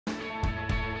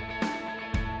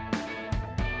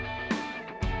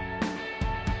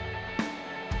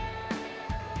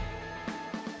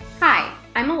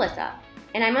I'm Melissa,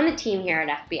 and I'm on the team here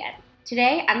at FBN.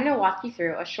 Today, I'm going to walk you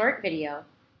through a short video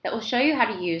that will show you how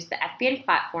to use the FBN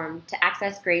platform to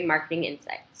access grade marketing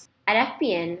insights. At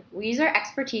FBN, we use our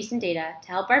expertise in data to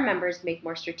help our members make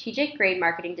more strategic grade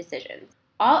marketing decisions.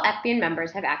 All FBN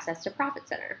members have access to Profit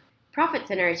Center. Profit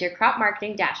Center is your crop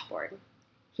marketing dashboard.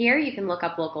 Here, you can look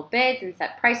up local bids and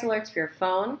set price alerts for your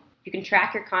phone. You can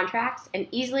track your contracts and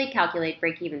easily calculate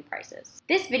break-even prices.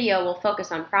 This video will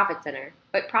focus on Profit Center,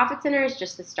 but Profit Center is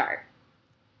just the start.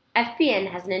 FBN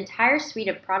has an entire suite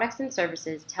of products and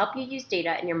services to help you use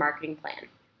data in your marketing plan.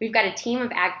 We've got a team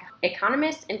of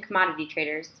economists and commodity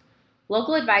traders,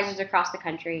 local advisors across the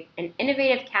country, and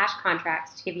innovative cash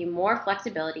contracts to give you more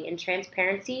flexibility and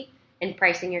transparency in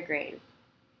pricing your grain.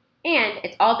 And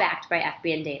it's all backed by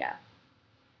FBN data.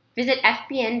 Visit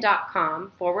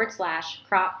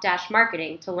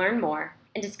fbn.com/crop-marketing to learn more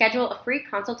and to schedule a free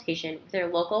consultation with your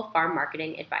local farm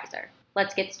marketing advisor.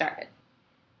 Let's get started.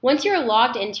 Once you are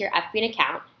logged into your FBN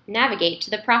account, navigate to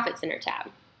the Profit Center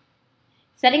tab.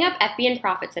 Setting up FBN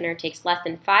Profit Center takes less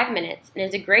than 5 minutes and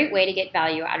is a great way to get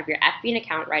value out of your FBN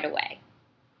account right away.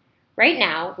 Right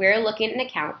now, we're looking at an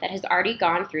account that has already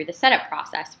gone through the setup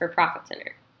process for Profit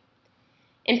Center.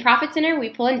 In Profit Center, we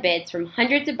pull in bids from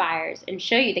hundreds of buyers and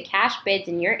show you the cash bids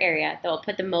in your area that will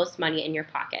put the most money in your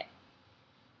pocket.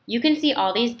 You can see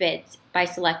all these bids by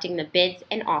selecting the Bids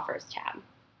and Offers tab.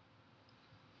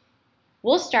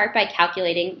 We'll start by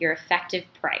calculating your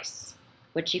effective price,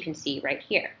 which you can see right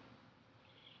here.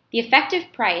 The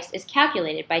effective price is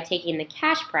calculated by taking the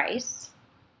cash price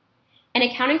and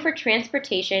accounting for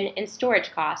transportation and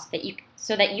storage costs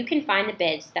so that you can find the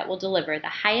bids that will deliver the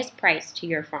highest price to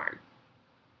your farm.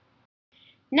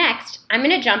 Next, I'm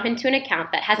going to jump into an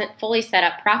account that hasn't fully set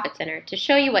up Profit Center to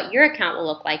show you what your account will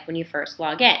look like when you first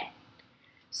log in.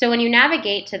 So when you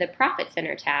navigate to the Profit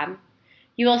Center tab,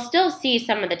 you will still see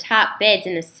some of the top bids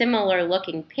in a similar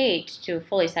looking page to a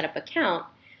fully set up account,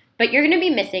 but you're going to be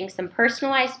missing some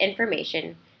personalized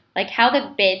information like how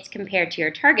the bids compare to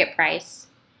your target price,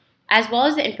 as well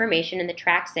as the information in the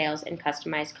Track Sales and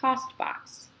Customized Cost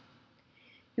box.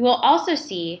 You will also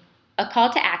see a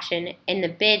call to action in the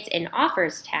Bids and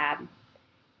Offers tab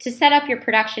to set up your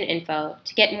production info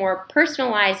to get more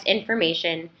personalized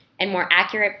information and more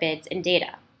accurate bids and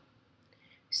data.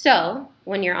 So,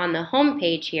 when you're on the home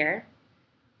page here,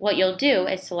 what you'll do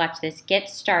is select this Get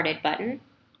Started button,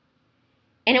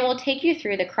 and it will take you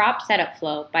through the crop setup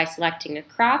flow by selecting a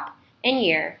crop and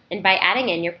year and by adding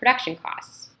in your production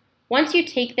costs. Once you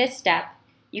take this step,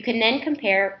 you can then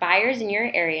compare buyers in your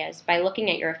areas by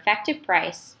looking at your effective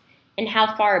price and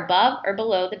how far above or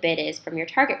below the bid is from your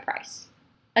target price.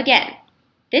 Again,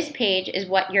 this page is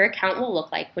what your account will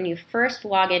look like when you first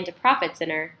log into Profit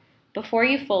Center before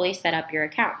you fully set up your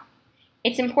account.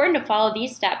 It's important to follow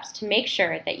these steps to make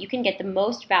sure that you can get the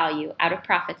most value out of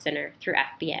Profit Center through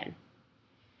FBN.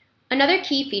 Another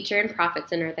key feature in Profit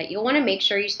Center that you'll want to make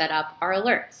sure you set up are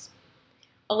alerts.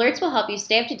 Alerts will help you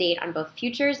stay up to date on both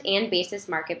futures and basis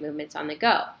market movements on the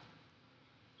go.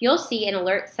 You'll see an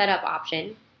alert setup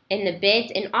option in the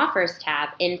Bids and Offers tab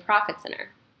in Profit Center.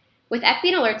 With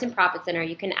FBN Alerts in Profit Center,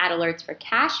 you can add alerts for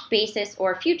cash, basis,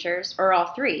 or futures, or all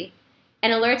three,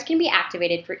 and alerts can be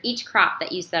activated for each crop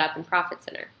that you set up in Profit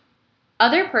Center.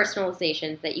 Other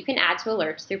personalizations that you can add to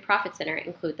alerts through Profit Center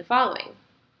include the following.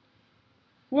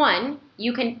 1.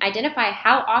 You can identify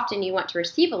how often you want to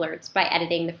receive alerts by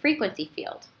editing the frequency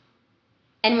field.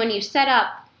 And when you set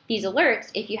up these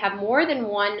alerts, if you have more than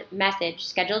one message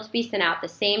scheduled to be sent out the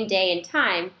same day and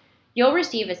time, you'll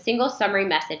receive a single summary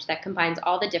message that combines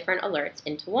all the different alerts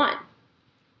into one.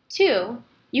 2.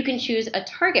 You can choose a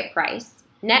target price,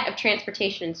 net of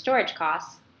transportation and storage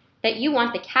costs, that you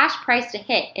want the cash price to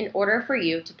hit in order for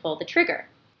you to pull the trigger.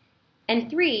 And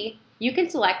 3. You can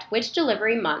select which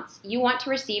delivery months you want to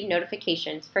receive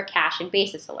notifications for cash and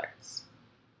basis alerts.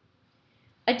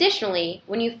 Additionally,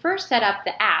 when you first set up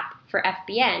the app for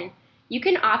FBN, you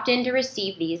can opt in to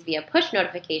receive these via push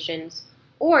notifications,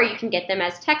 or you can get them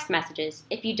as text messages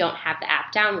if you don't have the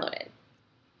app downloaded.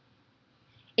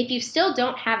 If you still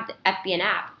don't have the FBN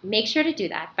app, make sure to do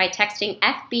that by texting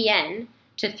FBN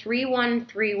to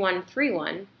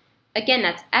 313131. Again,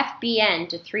 that's FBN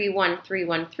to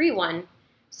 313131,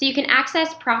 so you can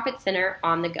access Profit Center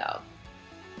on the go.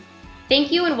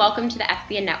 Thank you and welcome to the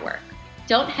FBN Network.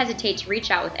 Don't hesitate to reach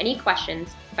out with any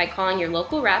questions by calling your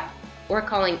local rep or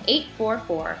calling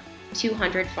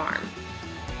 844-200-FARM.